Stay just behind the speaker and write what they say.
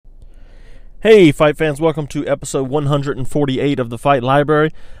Hey, fight fans, welcome to episode 148 of the Fight Library.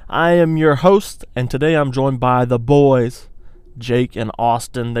 I am your host, and today I'm joined by the boys, Jake and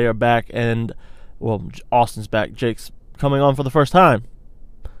Austin. They are back, and, well, Austin's back. Jake's coming on for the first time.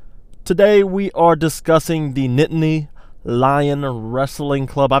 Today we are discussing the Nittany Lion Wrestling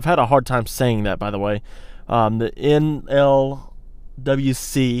Club. I've had a hard time saying that, by the way. The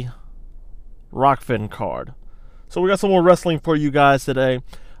NLWC Rokfin card. So we got some more wrestling for you guys today.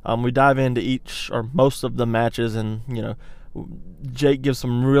 We dive into each or most of the matches, and Jake gives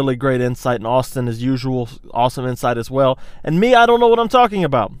some really great insight, and Austin, as usual, awesome insight as well. And me, I don't know what I'm talking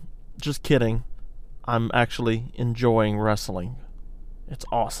about. Just kidding. I'm actually enjoying wrestling. It's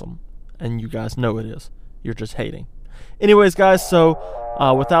awesome, and you guys know it is. You're just hating. Anyways, guys, so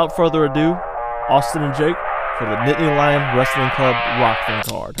without further ado, Austin and Jake for the Nittany Lion Wrestling Club Rokfin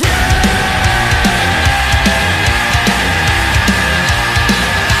card.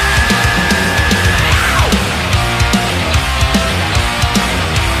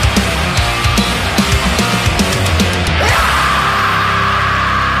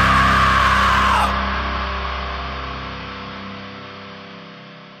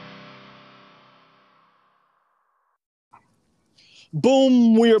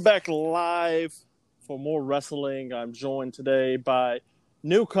 Boom, we are back live for more wrestling. I'm joined today by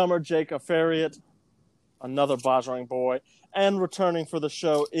newcomer Jake Afreiat, another Bajrang boy, and returning for the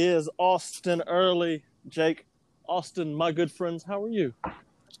show is Austin Early. Jake, Austin, my good friends, how are you?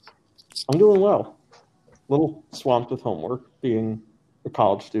 I'm doing well. A little swamped with homework, being a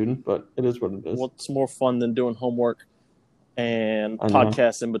college student, but it is what it is. What's more fun than doing homework and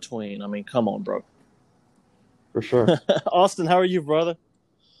podcasts in between? I mean, come on, bro. For sure. Austin, how are you, brother?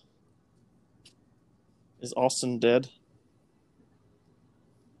 Is Austin dead?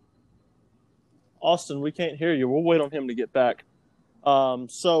 Austin, we can't hear you. We'll wait on him to get back.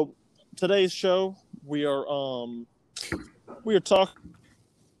 So today's show, we are talking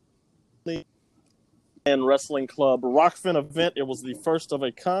and wrestling club Rokfin event. It was the first of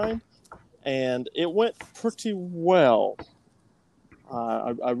a kind, and it went pretty well.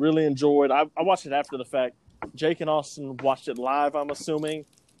 I really enjoyed. I watched it after the fact. Jake and Austin watched it live, I'm assuming.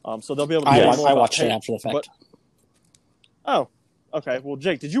 So they'll be able to I watched it after the fact. Oh, okay. Well,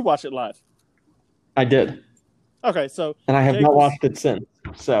 Jake, did you watch it live? I did. Okay, so... And I have not watched it since,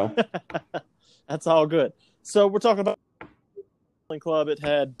 so... That's all good. So we're talking about the club. It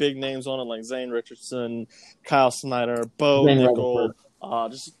had big names on it like Zane Richardson, Kyle Snyder, Bo Nickel.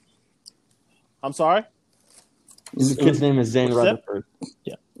 I'm sorry? The kid's name is Zane Rutherford.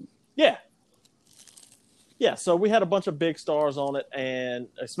 Yeah, so we had a bunch of big stars on it, and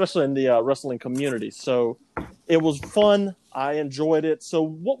especially in the wrestling community. So it was fun. I enjoyed it. So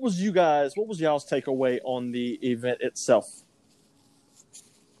what was y'all's takeaway on the event itself?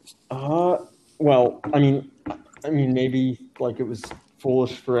 Well, I mean, maybe like it was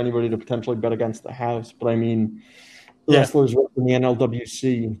foolish for anybody to potentially bet against the house, but I mean, wrestlers in the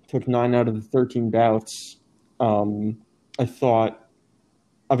NLWC took 9 out of the 13 bouts. I thought.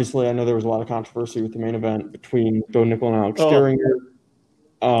 Obviously, I know there was a lot of controversy with the main event between Bo Nickel and Alex Dieringer.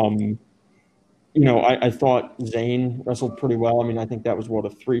 I thought Zane wrestled pretty well. I mean, I think that was, a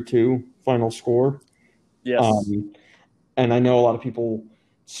 3-2 final score? Yes. And I know a lot of people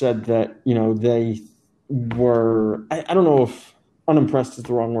said that, they were – I don't know if unimpressed is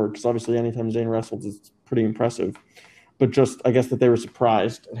the wrong word, because obviously anytime Zane wrestles, it's pretty impressive. But just, I guess that they were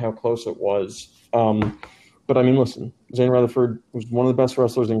surprised at how close it was. But, I mean, listen, Zane Rutherford was one of the best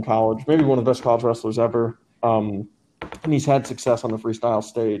wrestlers in college, maybe one of the best college wrestlers ever. And he's had success on the freestyle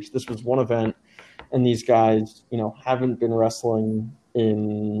stage. This was one event, and these guys, haven't been wrestling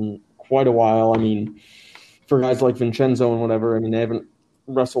in quite a while. I mean, for guys like Vincenzo and whatever, I mean, they haven't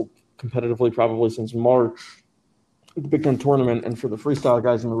wrestled competitively probably since March at the Big Ten tournament. And for the freestyle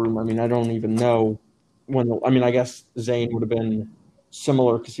guys in the room, I mean, I don't even know when – I guess Zane would have been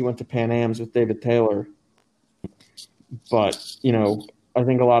similar because he went to Pan Am's with David Taylor. But, I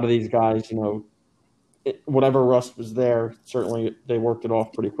think a lot of these guys, whatever rust was there, certainly they worked it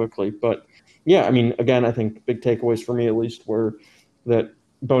off pretty quickly. But, yeah, I mean, again, I think big takeaways for me at least were that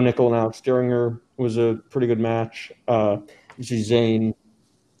Bo Nickel and Alex Dieringer was a pretty good match. Zane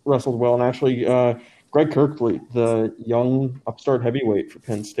wrestled well. And actually, Greg Kirkley, the young upstart heavyweight for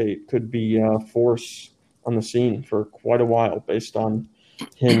Penn State, could be a force on the scene for quite a while based on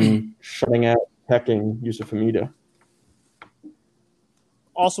him shutting out, pecking Yusuf Hamida.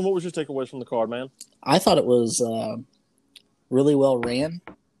 Austin, what was your takeaways from the card, man? I thought it was really well ran.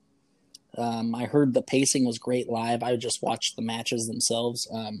 I heard the pacing was great live. I just watched the matches themselves.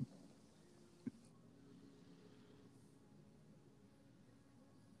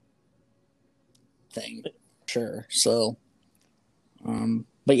 thing, sure. So,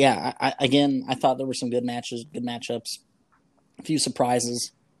 but yeah, I thought there were some good matches, good matchups, a few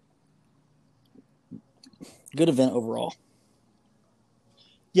surprises, good event overall.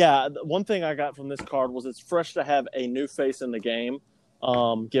 Yeah, one thing I got from this card was it's fresh to have a new face in the game,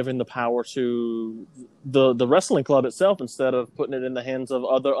 giving the power to the wrestling club itself instead of putting it in the hands of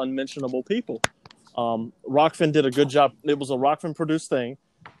other unmentionable people. Rokfin did a good job. It was a Rokfin produced thing.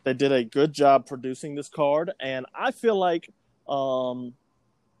 They did a good job producing this card, and I feel like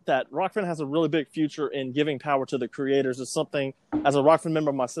that Rokfin has a really big future in giving power to the creators. It's something, as a Rokfin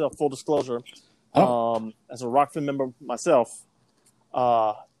member myself, full disclosure, as a Rokfin member myself,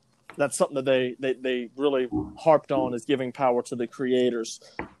 that's something that they really harped on, is giving power to the creators.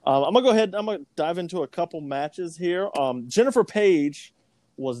 I'm gonna go ahead. I'm gonna dive into a couple matches here. Jennifer Page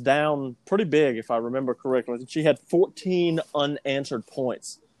was down pretty big, if I remember correctly. She had 14 unanswered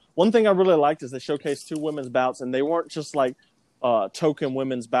points. One thing I really liked is they showcased 2 women's bouts, and they weren't just like token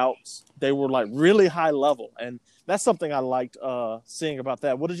women's bouts. They were like really high level, and that's something I liked seeing about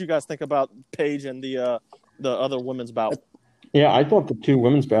that. What did you guys think about Paige and the other women's bout? Yeah, I thought the 2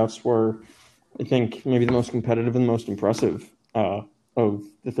 women's bouts were, I think, maybe the most competitive and the most impressive of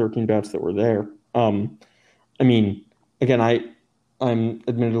the 13 bouts that were there. I mean, again, I'm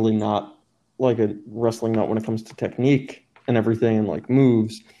admittedly not like a wrestling nut when it comes to technique and everything and like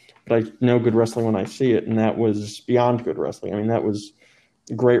moves, but I know good wrestling when I see it, and that was beyond good wrestling. I mean, that was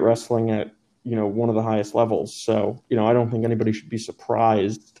great wrestling at, one of the highest levels. So, I don't think anybody should be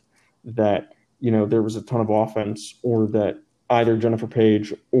surprised that, there was a ton of offense, or that either Jennifer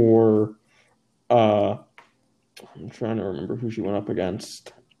Page or I'm trying to remember who she went up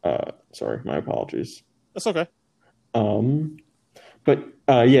against. Sorry, my apologies. That's okay. But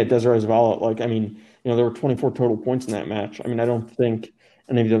Desiree Zavala, there were 24 total points in that match. I mean, I don't think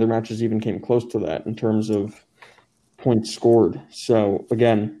any of the other matches even came close to that in terms of points scored. So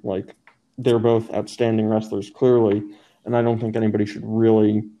again, they're both outstanding wrestlers, clearly, and I don't think anybody should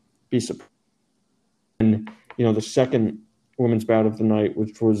really be surprised. And, the second women's bout of the night,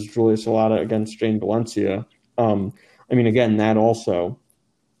 which was Julia Salata against Jane Valencia. Again, that also,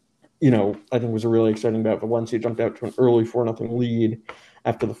 I think was a really exciting bout. Valencia jumped out to an early 4-0 lead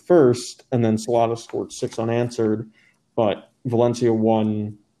after the first, and then Salata scored 6 unanswered, but Valencia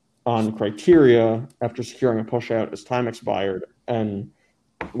won on criteria after securing a push out as time expired. And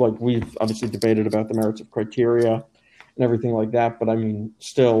we've obviously debated about the merits of criteria and everything like that, but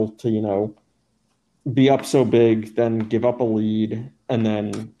still to, be up so big, then give up a lead, and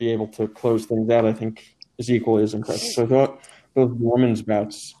then be able to close things out, I think is equally as impressive. So I thought both women's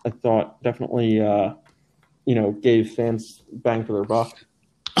bouts, definitely, gave fans bang for their buck.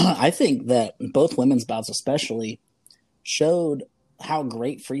 I think that both women's bouts especially showed how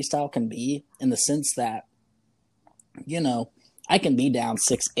great freestyle can be, in the sense that, I can be down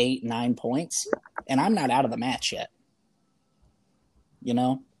 6, 8, 9 points, and I'm not out of the match yet.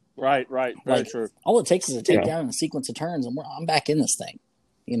 Right. Very true. All it takes is a takedown and a sequence of turns, and I'm back in this thing,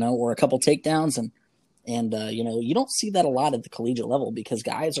 or a couple takedowns, and you don't see that a lot at the collegiate level, because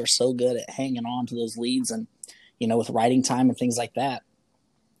guys are so good at hanging on to those leads, and with riding time and things like that,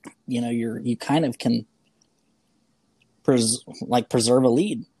 you kind of can preserve a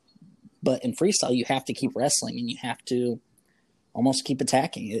lead. But in freestyle, you have to keep wrestling, and you have to almost keep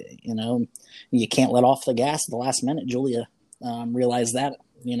attacking. You can't let off the gas at the last minute. Julia realized that.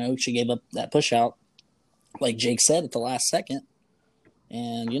 She gave up that push out, like Jake said, at the last second.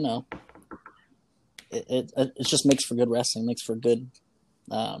 And, it just makes for good wrestling, makes for good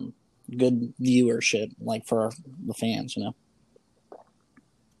viewership, for the fans,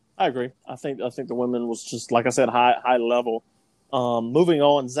 I agree. I think the women was just, like I said, high level. Moving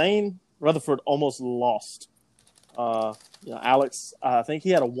on, Zane Rutherford almost lost. Alex, I think he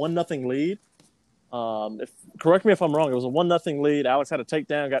had a 1-0 lead. Correct me if I'm wrong. It was a 1-0 lead. Alex had a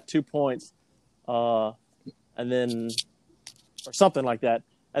takedown, got 2 points, and then or something like that.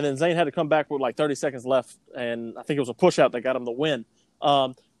 And then Zane had to come back with 30 seconds left, and I think it was a push out that got him the win.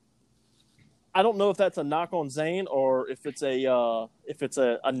 I don't know if that's a knock on Zane, or if it's a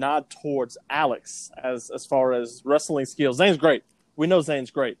nod towards Alex as far as wrestling skills. Zane's great. We know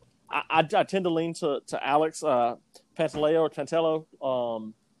Zane's great. I tend to lean to Alex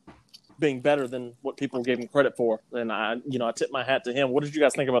Pantello being better than what people gave him credit for, and I tip my hat to him. What did you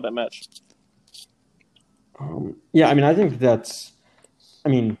guys think about that match? I think that's.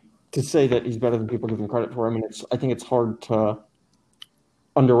 To say that he's better than people give him credit for. I think it's hard to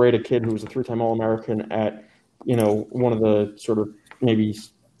underrate a kid who was a 3-time All-American at one of the sort of maybe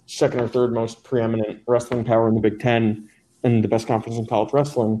second or third most preeminent wrestling power in the Big Ten and the best conference in college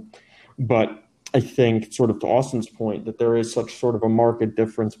wrestling. But I think, sort of to Austin's point, that there is such sort of a marked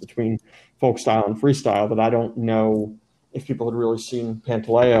difference between folk style and freestyle that I don't know if people had really seen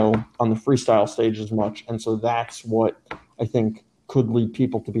Pantaleo on the freestyle stage as much. And so that's what I think could lead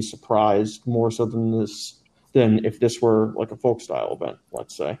people to be surprised more so than if this were like a folk style event,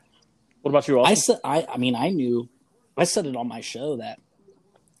 let's say. What about you, Austin? I said it on my show that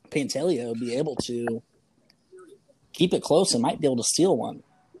Pantaleo would be able to keep it close and might be able to steal one.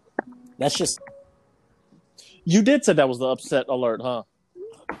 That's just. You did say that was the upset alert, huh?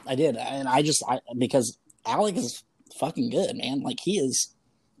 I did, and because Alec is fucking good, man. Like, he is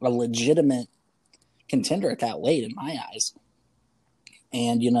a legitimate contender at that weight in my eyes.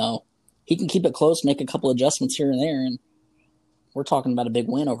 And, he can keep it close, make a couple adjustments here and there, and we're talking about a big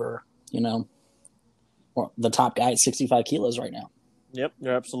win over, the top guy at 65 kilos right now. Yep,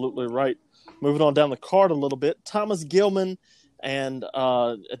 you're absolutely right. Moving on down the card a little bit, Thomas Gilman and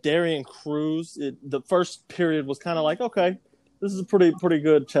Darian Cruz. The first period was kind of like, okay, this is a pretty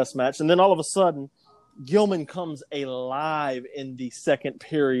good chess match. And then all of a sudden, Gilman comes alive in the second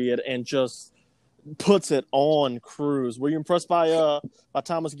period and just puts it on Cruz. Were you impressed by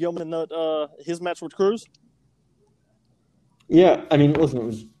Thomas Gilman in his match with Cruz? Yeah, I mean, listen, it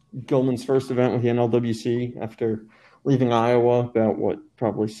was Gilman's first event with the NLWC after leaving Iowa about,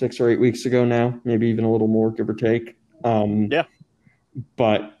 probably 6 or 8 weeks ago now, maybe even a little more, give or take. Yeah.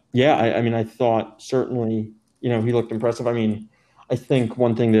 But, yeah, I thought certainly, he looked impressive. I mean, I think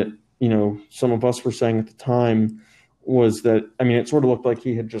one thing that, some of us were saying at the time was that, it sort of looked like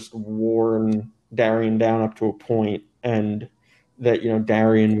he had just worn Darian down up to a point and that,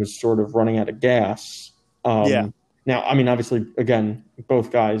 Darian was sort of running out of gas. Yeah. Now, obviously, again,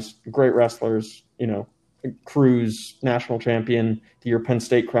 both guys, great wrestlers, Cruz, national champion, the year Penn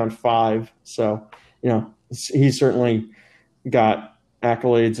State crowned 5. So, he's certainly got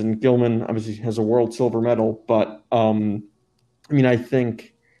accolades, and Gilman obviously has a world silver medal. But, I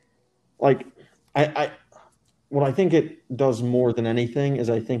think, what I think it does more than anything is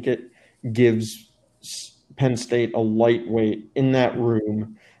I think it gives Penn State a lightweight in that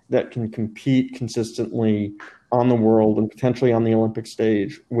room that can compete consistently on the world and potentially on the Olympic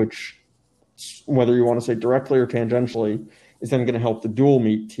stage, which, whether you want to say directly or tangentially, is then going to help the dual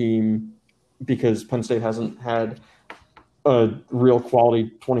meet team because Penn State hasn't had a real quality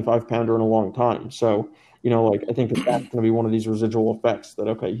 25-pounder in a long time. So, I think that's going to be one of these residual effects that,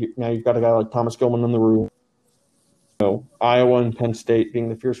 okay, now you've got a guy like Thomas Gilman in the room, Iowa and Penn State being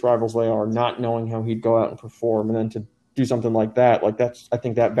the fierce rivals they are, not knowing how he'd go out and perform, and then to do something like that, I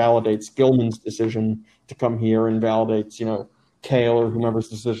think that validates Gilman's decision to come here and validates, Kale or whomever's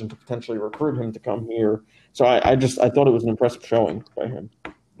decision to potentially recruit him to come here. So I thought it was an impressive showing by him.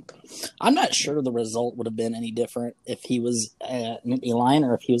 I'm not sure the result would have been any different if he was at Nittany Lion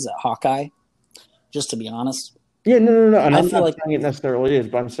or if he was at Hawkeye, just to be honest. Yeah, no. And I I'm feel not like saying it necessarily is,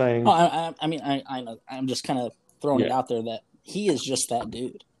 but I'm saying... Oh, I know. I'm just kind of throwing it out there that he is just that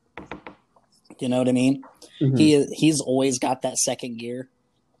dude. You know what I mean? Mm-hmm. He's always got that second gear.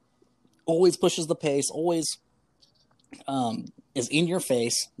 Always pushes the pace. Always is in your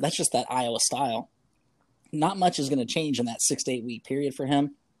face. That's just that Iowa style. Not much is going to change in that 6 to 8 week period for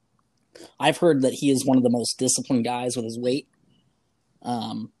him. I've heard that he is one of the most disciplined guys with his weight.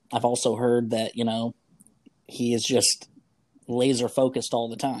 I've also heard that, he is just laser focused all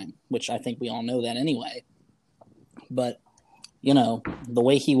the time, which I think we all know that anyway. But, the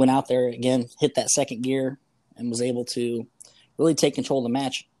way he went out there, again, hit that second gear and was able to really take control of the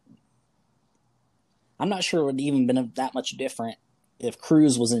match. I'm not sure it would have even been that much different if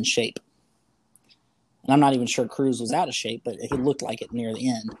Cruz was in shape. And I'm not even sure Cruz was out of shape, but he looked like it near the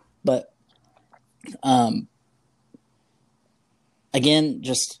end. But, again,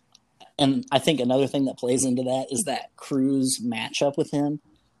 and I think another thing that plays into that is that Cruz matchup with him,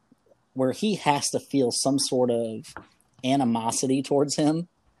 where he has to feel some sort of animosity towards him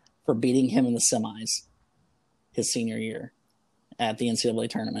for beating him in the semis his senior year at the NCAA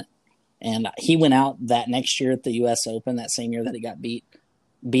tournament. And he went out that next year at the U.S. Open, that same year that he got beat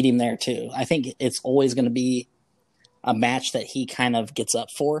him there too. I think it's always going to be a match that he kind of gets up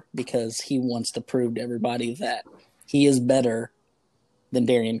for because he wants to prove to everybody that he is better than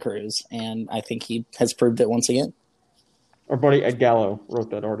Darian Cruz. And I think he has proved it once again. Our buddy Ed Gallo wrote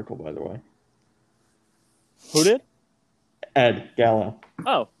that article, by the way. Who did? Ed Gallo.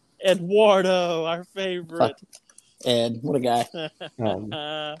 Oh, Eduardo, our favorite. Fuck. Ed, what a guy.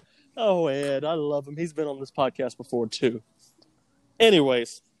 Oh, Ed, I love him. He's been on this podcast before, too.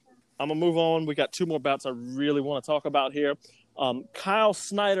 Anyways, I'm going to move on. We got 2 more bouts I really want to talk about here. Kyle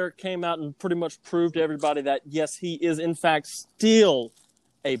Snyder came out and pretty much proved to everybody that, yes, he is, in fact, still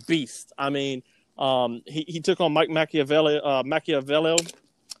a beast. I mean, He took on Mike Machiavelli.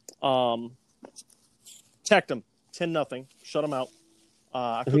 Teched him 10-0, shut him out.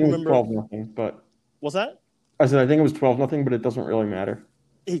 I couldn't remember. 12-0, but was that? I said I think it was 12-0, but it doesn't really matter.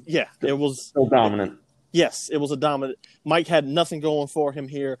 It was still dominant. Yes, it was a dominant. Mike had nothing going for him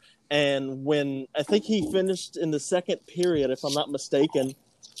here, and when I think he finished in the second period, if I'm not mistaken,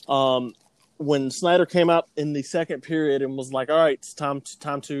 when Snyder came out in the second period and was like, "All right, it's time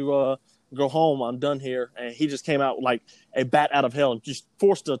to go home. I'm done here," and he just came out like a bat out of hell and just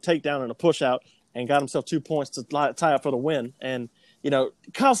forced a takedown and a push out and got himself 2 points to tie up for the win. And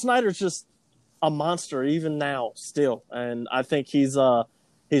Kyle Snyder's just a monster even now still, and I think he's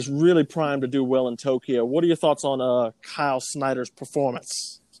really primed to do well in Tokyo. What are your thoughts on Kyle Snyder's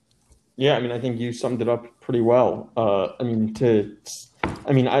performance? Yeah, I mean, I think you summed it up pretty well.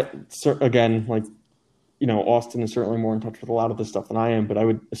 Again, like, Austin is certainly more in touch with a lot of this stuff than I am, but I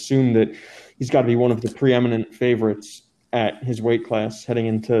would assume that he's got to be one of the preeminent favorites at his weight class heading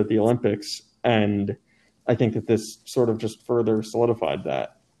into the Olympics. And I think that this sort of just further solidified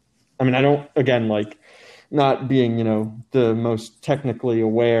that. I mean, I don't, again, like, not being, the most technically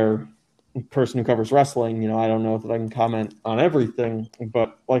aware person who covers wrestling, I don't know that I can comment on everything,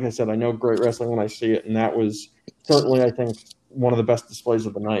 but like I said, I know great wrestling when I see it, and that was certainly, I think, one of the best displays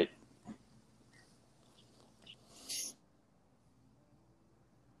of the night.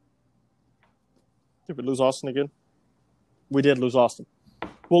 Did we lose Austin again? We did lose Austin.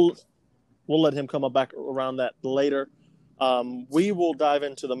 We'll let him come back around that later. We will dive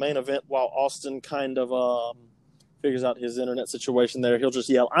into the main event while Austin kind of figures out his internet situation there. He'll just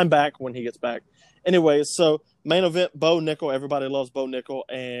yell, "I'm back," when he gets back. Anyways, so main event, Bo Nickel. Everybody loves Bo Nickel.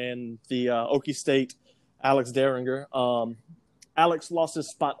 And the Okie State, Alex Derringer. Alex lost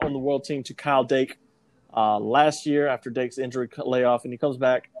his spot on the world team to Kyle Dake last year after Dake's injury layoff, and he comes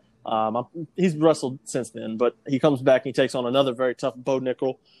back. He's wrestled since then, but he comes back and he takes on another very tough Bo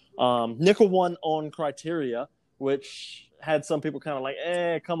Nickel. Nickel won on criteria, which had some people kind of like,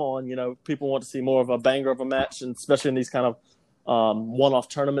 come on, people want to see more of a banger of a match, and especially in these kind of one-off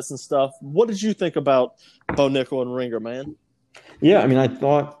tournaments and stuff. What did you think about Bo Nickel and Ringer, man? Yeah, I mean, I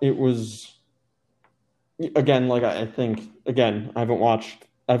thought it was, again, like, I think, again, I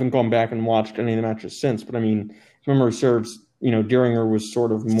haven't gone back and watched any of the matches since, but I mean, if memory serves, Dieringer was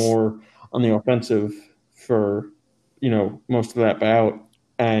sort of more on the offensive for, most of that bout,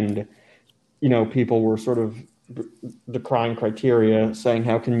 and, people were sort of decrying criteria, saying,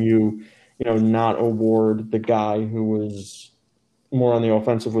 how can you, not award the guy who was more on the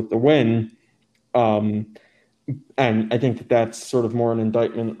offensive with the win? And I think that that's sort of more an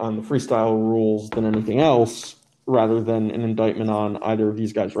indictment on the freestyle rules than anything else, rather than an indictment on either of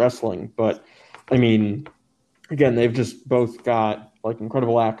these guys wrestling. But I mean, again, they've just both got like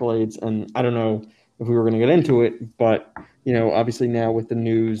incredible accolades, and I don't know if we were going to get into it, but obviously now with the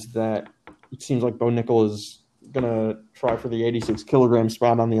news that it seems like Bo Nickel is going to try for the 86 kilogram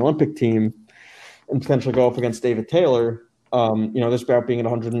spot on the Olympic team and potentially go up against David Taylor. This bout being at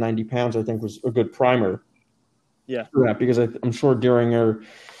 190 pounds, I think was a good primer. Yeah. For that, because I'm sure Dieringer,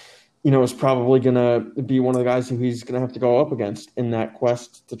 is probably going to be one of the guys who he's going to have to go up against in that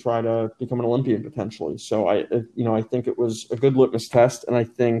quest to try to become an Olympian potentially. So I think it was a good litmus test, and I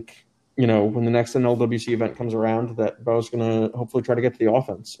think, when the next NLWC event comes around, that Bo's going to hopefully try to get to the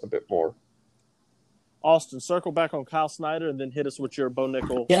offense a bit more. Austin, circle back on Kyle Snyder and then hit us with your Bo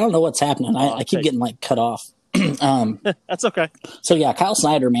Nickel. Yeah, I don't know what's happening. I keep getting cut off. That's okay. So yeah, Kyle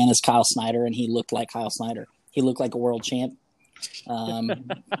Snyder, man, is Kyle Snyder, and he looked like Kyle Snyder. He looked like a world champ.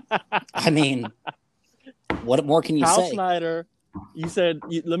 I mean, what more can you say? Kyle Snyder, you said,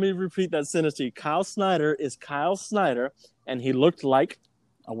 let me repeat that sentence to you. Kyle Snyder is Kyle Snyder, and he looked like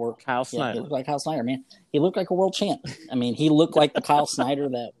Kyle Snyder. Yeah, he looked like Kyle Snyder, man. He looked like a world champ. I mean, he looked like the Kyle Snyder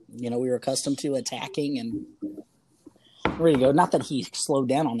that, we were accustomed to attacking and ready to go. Not that he slowed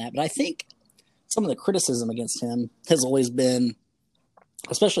down on that, but I think some of the criticism against him has always been,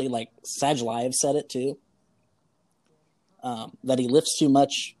 especially like Sajlive said it too, that he lifts too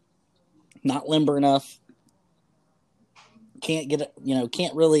much, not limber enough, can't get it,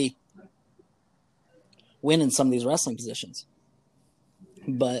 can't really win in some of these wrestling positions.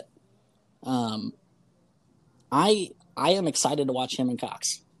 But I am excited to watch him and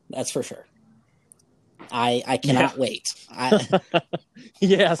Cox. That's for sure. I cannot wait.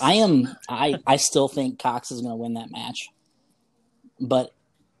 Yes. I am. I still think Cox is going to win that match. But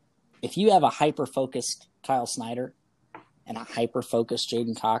if you have a hyper-focused Kyle Snyder and a hyper-focused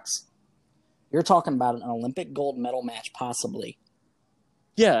Jaden Cox, you're talking about an Olympic gold medal match possibly.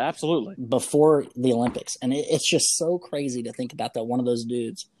 Yeah, absolutely. Before the Olympics. And it's just so crazy to think about that one of those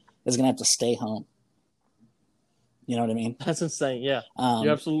dudes is going to have to stay home. You know what I mean? That's insane. Yeah,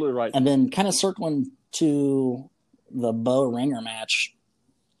 you're absolutely right. And then kind of circling to the Bo Ringer match.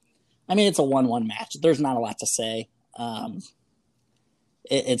 I mean, it's a 1-1 match. There's not a lot to say.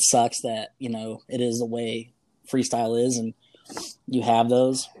 It sucks that, it is the way freestyle is, and you have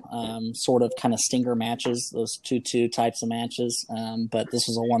those sort of kind of stinger matches, those 2-2 types of matches. But this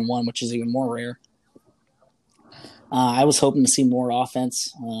was a 1-1, which is even more rare. I was hoping to see more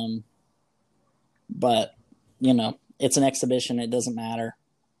offense, but, it's an exhibition. It doesn't matter.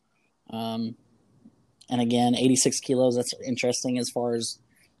 And again, 86 kilos, that's interesting as far as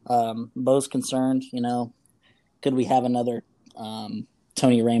Bo's concerned. Could we have another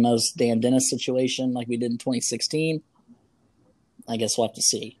Tony Ramos, Dan Dennis situation like we did in 2016? I guess we'll have to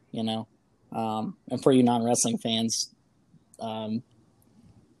see, And for you non-wrestling fans,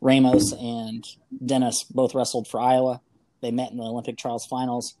 Ramos and Dennis both wrestled for Iowa. They met in the Olympic trials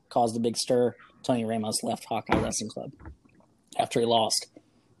finals, caused a big stir. Tony Ramos left Hawkeye Wrestling Club after he lost.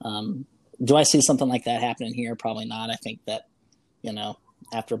 Do I see something like that happening here? Probably not. I think that,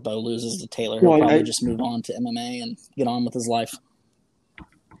 after Bo loses to Taylor, he'll probably just move on to MMA and get on with his life.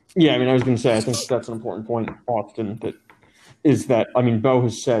 Yeah, I was going to say, I think that's an important point, Austin, Bo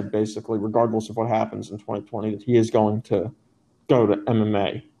has said basically, regardless of what happens in 2020, that he is going to go to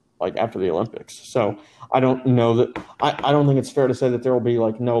MMA, after the Olympics. So I don't know that I don't think it's fair to say that there will be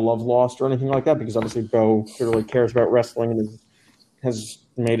no love lost or anything like that, because obviously Bo clearly cares about wrestling and has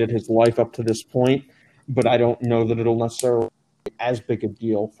made it his life up to this point. But I don't know that it'll necessarily be as big a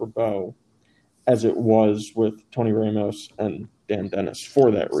deal for Bo as it was with Tony Ramos and Dan Dennis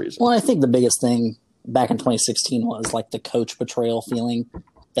for that reason. Well, I think the biggest thing back in 2016 was the coach betrayal feeling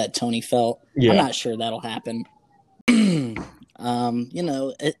that Tony felt. Yeah. I'm not sure that'll happen.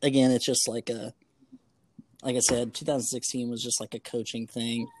 Again, it's just like I said, 2016 was just a coaching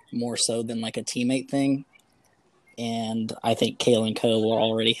thing more so than a teammate thing. And I think Kale and Co will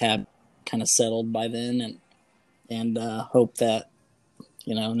already have kind of settled by then, and hope that,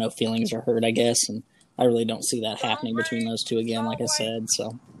 no feelings are hurt, I guess. And I really don't see that happening between those two again, like I said.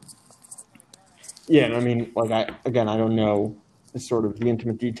 So. Yeah. And I don't know sort of the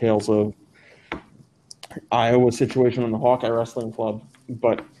intimate details of Iowa situation in the Hawkeye Wrestling Club,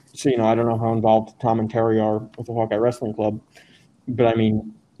 but I don't know how involved Tom and Terry are with the Hawkeye Wrestling Club, but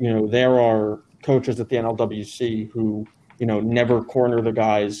there are coaches at the NLWC who never corner the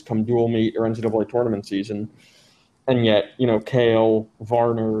guys come dual meet or NCAA tournament season, and yet Kale,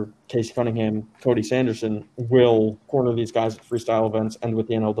 Varner, Casey Cunningham, Cody Sanderson will corner these guys at freestyle events and with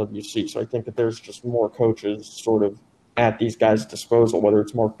the NLWC. So I think that there's just more coaches sort of at these guys' disposal, whether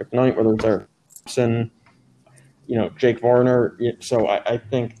it's Mark McKnight, whether it's Eric Thompson, Jake Varner. So I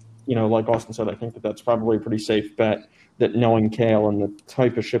think, like Austin said, I think that that's probably a pretty safe bet that knowing Kale and the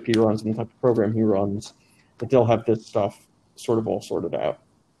type of ship he runs and the type of program he runs, that they'll have this stuff sort of all sorted out.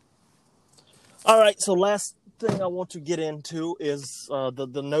 All right, so last thing I want to get into is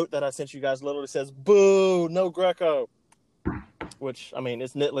the note that I sent you guys. Literally says, "Boo, no Greco," which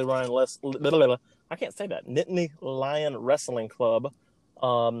it's Nittany Lion I can't say that. Nittany Lion Wrestling Club.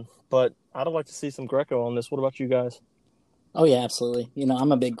 But I'd like to see some Greco on this. What about you guys? Oh yeah, absolutely.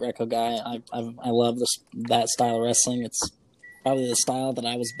 I'm a big Greco guy. I love that style of wrestling. It's probably the style that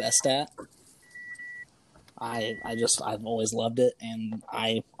I was best at. I've always loved it, and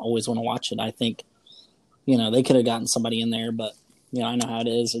I always want to watch it. I think, they could have gotten somebody in there, but I know how it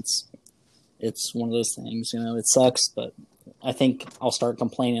is. It's one of those things. It sucks, but I think I'll start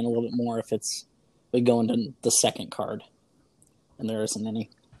complaining a little bit more if we go into the second card, and there isn't any.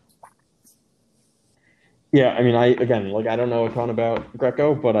 Yeah, I don't know a ton about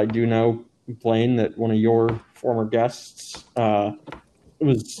Greco, but I do know, Blaine, that one of your former guests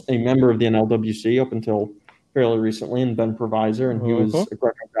was a member of the NLWC up until fairly recently, and Ben Provisor, and he was a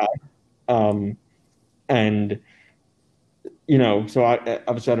Greco guy. So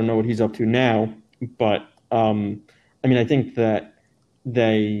obviously I don't know what he's up to now, but I think that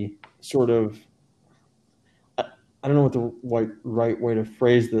they sort of, I don't know what the right way to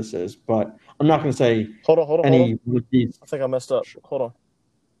phrase this is, but I'm not going to say hold on. I think I messed up. Hold on.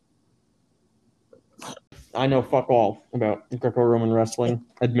 I know fuck all about Greco-Roman wrestling.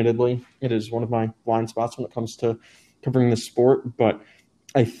 Admittedly, it is one of my blind spots when it comes to covering this sport. But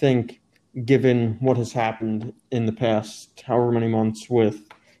I think, given what has happened in the past however many months with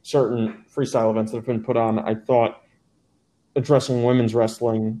certain freestyle events that have been put on, I thought addressing women's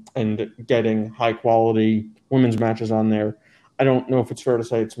wrestling and getting high-quality women's matches on there, I don't know if it's fair to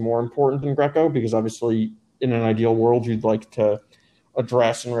say it's more important than Greco, because obviously in an ideal world you'd like to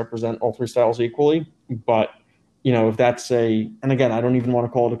address and represent all three styles equally. But if that's and again, I don't even want to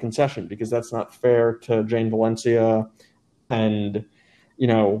call it a concession because that's not fair to Jane Valencia and,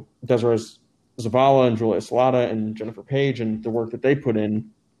 Desiree Zavala and Julia Salata and Jennifer Page and the work that they put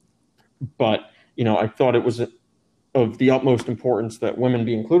in. But, I thought it was of the utmost importance that women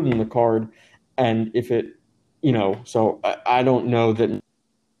be included in the card. And if it, so I don't know that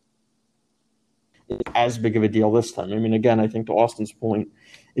it's as big of a deal this time. I mean, again, I think to Austin's point,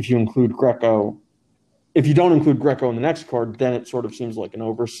 if you don't include Greco in the next card, then it sort of seems like an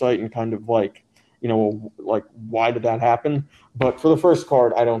oversight and kind of like, why did that happen? But for the first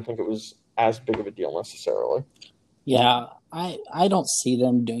card, I don't think it was as big of a deal necessarily. Yeah, I don't see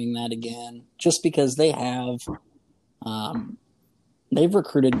them doing that again, just because they have they've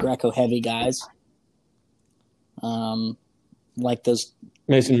recruited Greco heavy guys, like those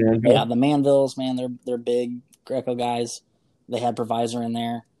Mason Manville. Yeah, the Manvilles, man, they're big Greco guys. They had Provisor in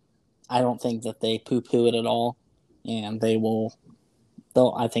there. I don't think that they poo-poo it at all, and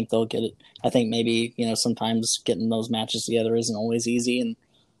I think they'll get it. I think maybe, sometimes getting those matches together isn't always easy, and,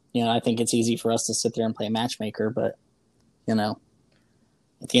 I think it's easy for us to sit there and play matchmaker, but, at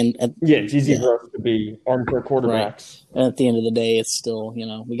the end... it's easy for us to be armchair quarterbacks. Right. And at the end of the day, it's still,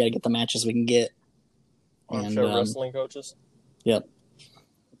 we got to get the matches we can get. Armchair wrestling coaches? Yep.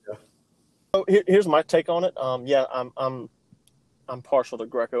 So here's my take on it. I'm partial to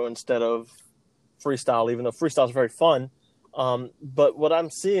Greco instead of freestyle, even though freestyle is very fun. But what I'm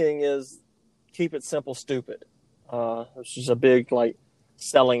seeing is keep it simple, stupid. It's just a big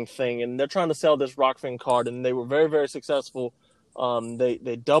selling thing, and they're trying to sell this Rokfin card, and they were very, very successful.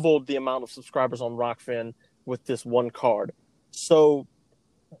 They doubled the amount of subscribers on Rokfin with this one card. So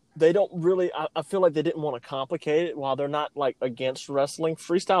they don't really. I feel like they didn't want to complicate it. While they're not against wrestling,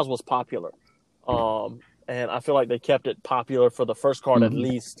 freestyles was popular. And I feel like they kept it popular for the first card at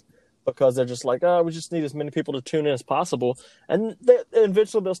least, because they're just we just need as many people to tune in as possible. And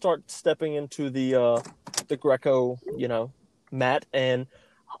eventually they'll start stepping into the Greco, mat. And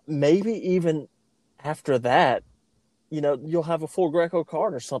maybe even after that, you'll have a full Greco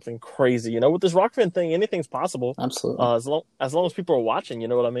card or something crazy. With this Rokfin thing, anything's possible. Absolutely. As long as people are watching, you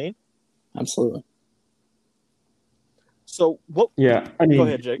know what I mean? Absolutely. So what? Yeah, I mean, go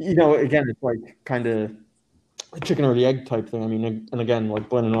ahead, Jake. Again, it's kind of a chicken or the egg type thing. I mean, and again,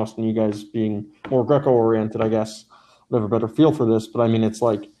 Glenn and Austin, you guys being more Greco oriented, I guess, would have a better feel for this. But I mean, it's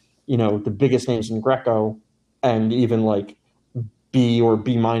the biggest names in Greco, and even B or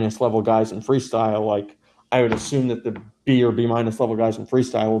B minus level guys in freestyle. I would assume that the B or B minus level guys in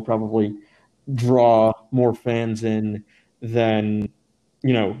freestyle will probably draw more fans in than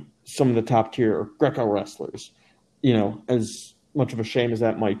some of the top tier Greco wrestlers. As much of a shame as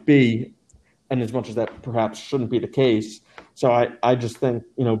that might be, and as much as that perhaps shouldn't be the case. So I just think,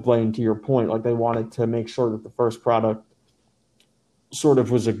 Blaine, to your point, they wanted to make sure that the first product sort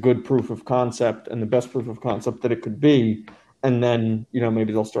of was a good proof of concept and the best proof of concept that it could be. And then,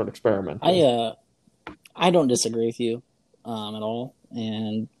 maybe they'll start experimenting. I don't disagree with you at all.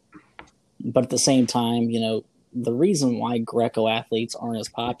 But at the same time, the reason why Greco athletes aren't as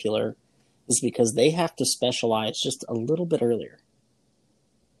popular is because they have to specialize just a little bit earlier.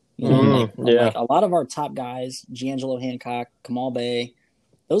 A lot of our top guys, D'Angelo Hancock, Kamal Bay,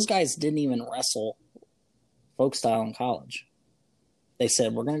 those guys didn't even wrestle folk style in college. They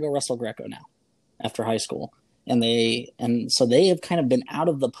said, we're going to go wrestle Greco now after high school. And so they have kind of been out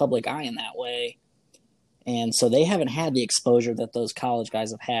of the public eye in that way. And so they haven't had the exposure that those college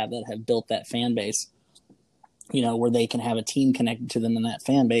guys have had that have built that fan base, where they can have a team connected to them in that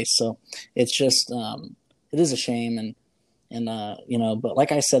fan base. So it's just, it is a shame. But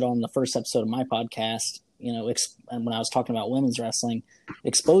like I said on the first episode of my podcast, and when I was talking about women's wrestling,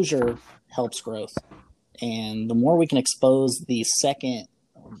 exposure helps growth. And the more we can expose the second,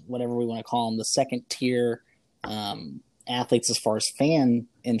 whatever we want to call them, the second tier athletes as far as fan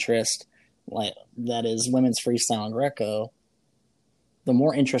interest, that is women's freestyle and Greco, the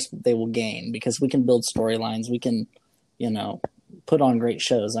more interest they will gain, because we can build storylines. We can, put on great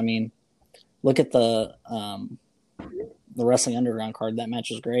shows. I mean, look at the Wrestling Underground card. That match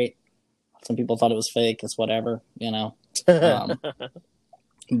was great. Some people thought it was fake. It's whatever,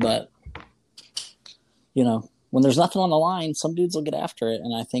 but, when there's nothing on the line, some dudes will get after it.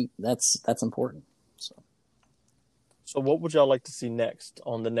 And I think that's important. So what would y'all like to see next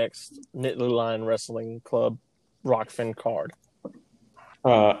on the next Nittany Lion Wrestling Club Rokfin card?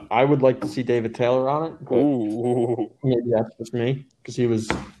 I would like to see David Taylor on it. Ooh. Maybe that's just me, because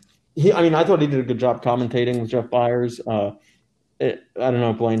I thought he did a good job commentating with Jeff Byers. I don't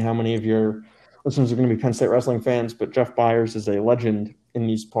know, Blaine, how many of your listeners are going to be Penn State wrestling fans, but Jeff Byers is a legend in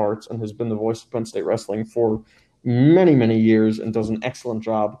these parts and has been the voice of Penn State wrestling for many, many years and does an excellent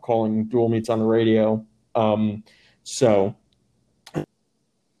job calling dual meets on the radio. So I'd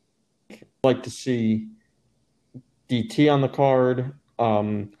like to see DT on the card.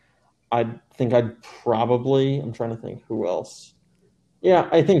 I think I'm trying to think who else. Yeah,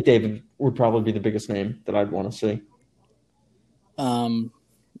 I think David would probably be the biggest name that I'd want to see.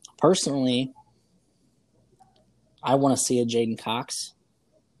 Personally, I want to see a Jaden Cox,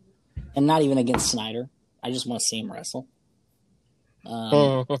 and not even against Snyder. I just want to see him wrestle.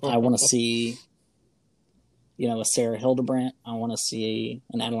 I want to see, a Sarah Hildebrandt. I want to see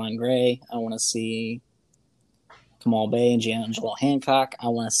an Adeline Gray. I want to see Kamal Bay and Joel Hancock. I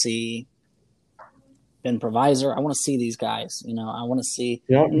want to see Ben Provisor. I want to see these guys. I want to see.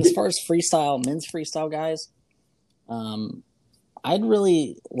 Yeah. And as far as men's freestyle guys, I'd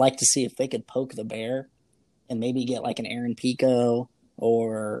really like to see if they could poke the bear and maybe get like an Aaron Pico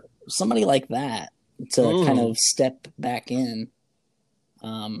or somebody like that to kind of step back in.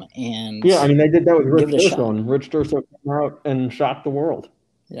 And yeah, I mean, they did that with Rich Durso, and Rich Durso came out and shocked the world.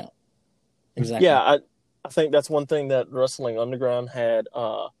 Yeah, exactly. Yeah, I think that's one thing that Wrestling Underground had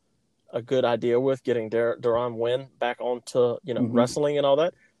a good idea with, getting Deron Wynn back onto wrestling and all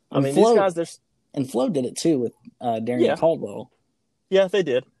that. These guys, and Flo did it too with Darian Caldwell. Yeah, they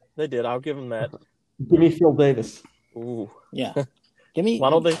did. I'll give them that. Give me Phil Davis. Ooh, yeah. Give me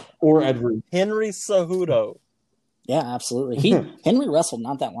or Edward Henry Cejudo. Yeah, absolutely. Henry wrestled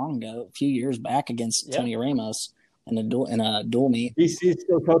not that long ago, a few years back against Tony Ramos in a dual meet. DC is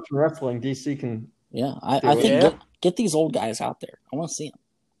still coaching wrestling. DC can. Yeah, I think get these old guys out there. I want to see them.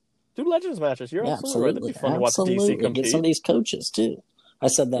 Do Legends matches. You're absolutely right. That'd be fun to watch DC compete. Get some of these coaches too. I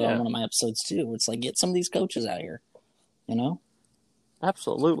said that on one of my episodes too. It's like, get some of these coaches out here.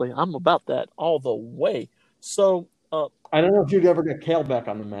 Absolutely, I'm about that all the way. So I don't know if you'd ever get Kale back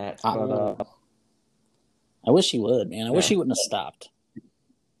on the mat, but I wish he would, man. I wish he wouldn't have stopped.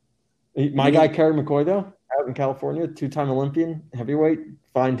 My guy Kerry McCoy, though, out in California, 2-time Olympian, heavyweight.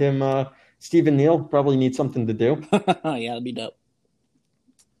 Find him. Stephen Neal probably needs something to do. Yeah, that'd be dope.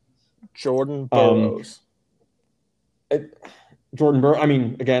 Jordan Burroughs. Jordan Burroughs. I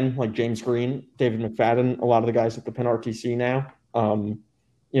mean, again, like James Green, David McFadden, a lot of the guys at the Penn RTC now.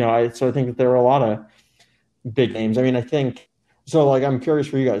 I think that there are a lot of big names. I mean, I think so. Like, I'm curious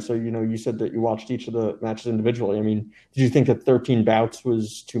for you guys. So, you said that you watched each of the matches individually. I mean, did you think that 13 bouts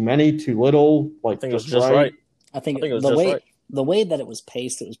was too many, too little? Like, I think it was just right. I think it was the way that it was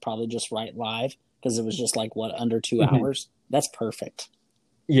paced, it was probably just right live, because it was just like under 2 hours. That's perfect.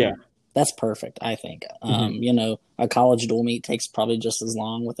 Yeah, that's perfect. I think. A college dual meet takes probably just as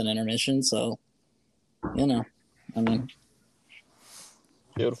long with an intermission. So, I mean,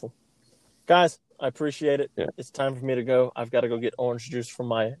 beautiful, guys. I appreciate it. Yeah. It's time for me to go. I've got to go get orange juice from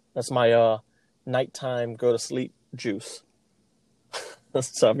my nighttime go to sleep juice.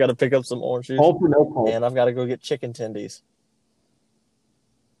 So I've got to pick up some orange juice. Pulp or no pulp? And I've got to go get chicken tendies.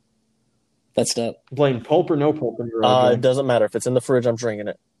 That's dope. Blaine, pulp or no pulp in your it doesn't matter. If it's in the fridge, I'm drinking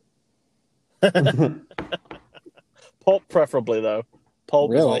it. Pulp preferably, though.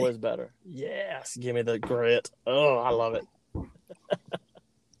 Pulp is always better. Yes. Give me the grit. Oh, I love it.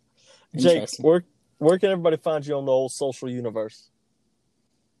 Jake, where can everybody find you on the old social universe?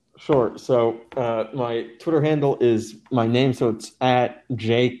 Sure. So my Twitter handle is my name, so it's at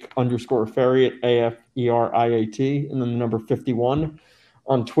Jake_Afreiat, AFERIAT, and then the number 51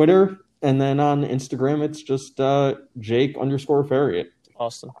 on Twitter, and then on Instagram it's just Jake_Afreiat.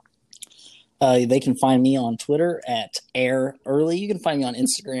 Awesome. They can find me on Twitter at AirEarly. You can find me on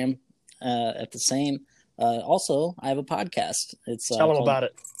Instagram at the same. Also, I have a podcast. Tell them about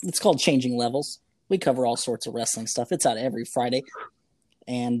it. It's called Changing Levels. We cover all sorts of wrestling stuff. It's out every Friday.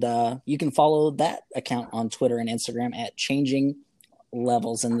 And you can follow that account on Twitter and Instagram at Changing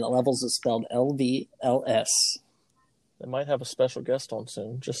Levels. And the levels is spelled LVLS. They might have a special guest on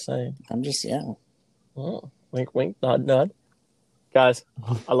soon. Just saying. Oh, wink, wink, nod, nod. Guys,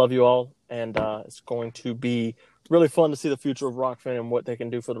 I love you all. And it's going to be really fun to see the future of Rokfin and what they can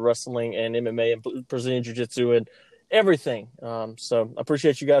do for the wrestling and MMA and Brazilian Jiu-Jitsu and everything. So I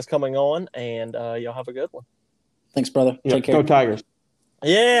appreciate you guys coming on, and y'all have a good one. Thanks, brother. Take care. Go Tigers.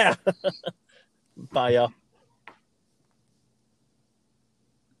 Yeah. Bye, y'all.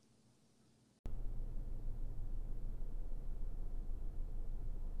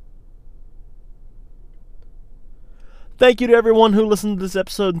 Thank you to everyone who listened to this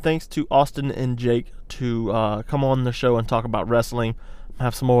episode, and thanks to Austin and Jake to come on the show and talk about wrestling.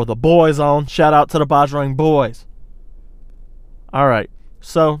 Have some more of the boys on. Shout out to the Bajrang boys. All right,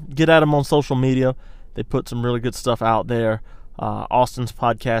 so get at them on social media. They put some really good stuff out there. Austin's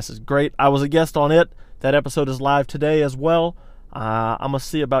podcast is great. I was a guest on it. That episode is live today as well. I'm going to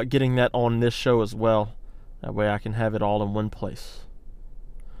see about getting that on this show as well. That way I can have it all in one place.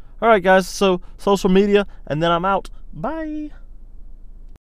 Alright guys, so social media, and then I'm out. Bye!